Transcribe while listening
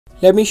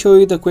Let me show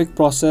you the quick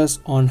process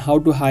on how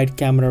to hide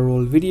camera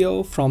roll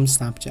video from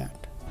Snapchat.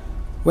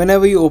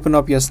 Whenever you open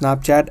up your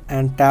Snapchat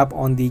and tap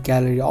on the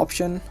gallery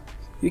option,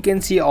 you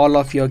can see all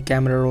of your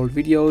camera roll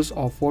videos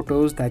or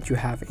photos that you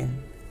have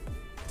in.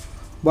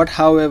 But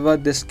however,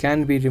 this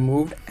can be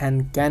removed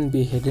and can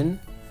be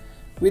hidden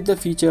with the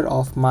feature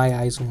of My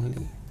Eyes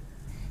Only.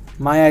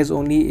 My Eyes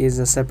Only is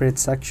a separate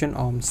section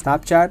on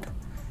Snapchat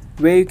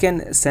where you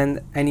can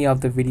send any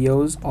of the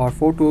videos or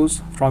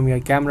photos from your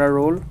camera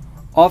roll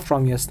or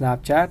from your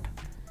Snapchat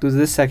to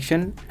this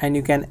section, and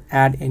you can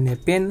add in a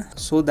pin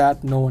so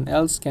that no one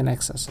else can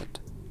access it.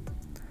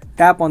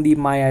 Tap on the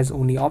My Eyes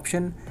Only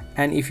option,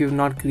 and if you've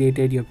not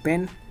created your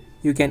pin,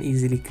 you can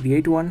easily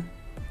create one.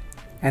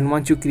 And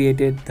once you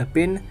created the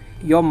pin,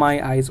 your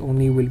My Eyes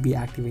Only will be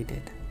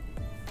activated.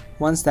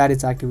 Once that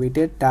is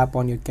activated, tap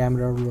on your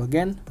camera roll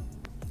again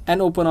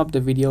and open up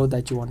the video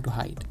that you want to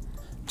hide.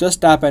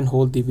 Just tap and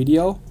hold the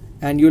video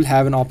and you'll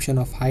have an option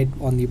of hide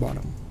on the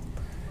bottom.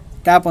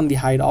 Tap on the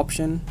hide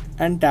option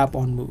and tap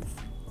on move.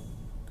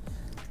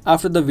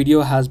 After the video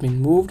has been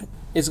moved,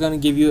 it's going to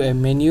give you a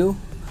menu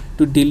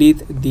to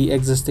delete the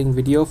existing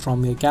video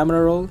from your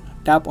camera roll.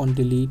 Tap on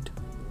delete.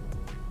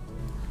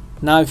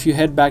 Now if you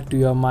head back to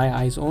your My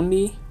Eyes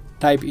Only,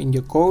 type in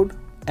your code,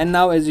 and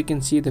now as you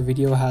can see, the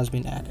video has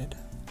been added.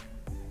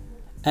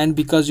 And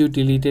because you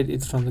deleted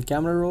it from the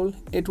camera roll,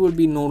 it will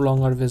be no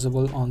longer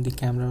visible on the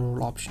camera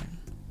roll option.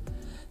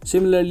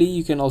 Similarly,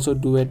 you can also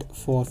do it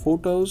for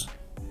photos.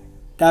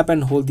 Tap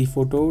and hold the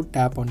photo,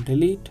 tap on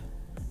delete,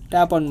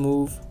 tap on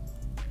move,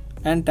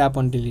 and tap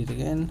on delete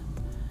again.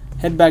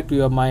 Head back to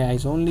your My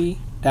Eyes Only,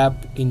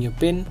 tap in your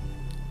pin,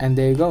 and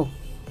there you go.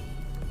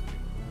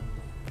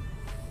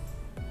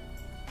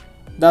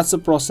 That's the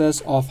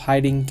process of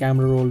hiding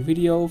camera roll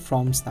video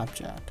from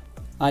Snapchat.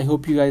 I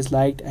hope you guys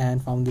liked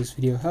and found this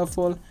video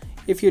helpful.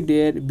 If you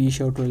did, be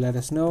sure to let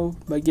us know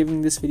by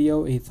giving this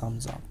video a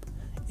thumbs up.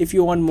 If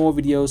you want more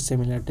videos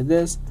similar to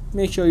this,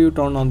 make sure you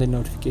turn on the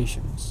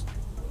notifications.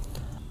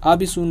 I'll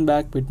be soon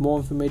back with more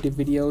informative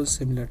videos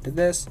similar to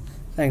this.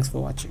 Thanks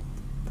for watching.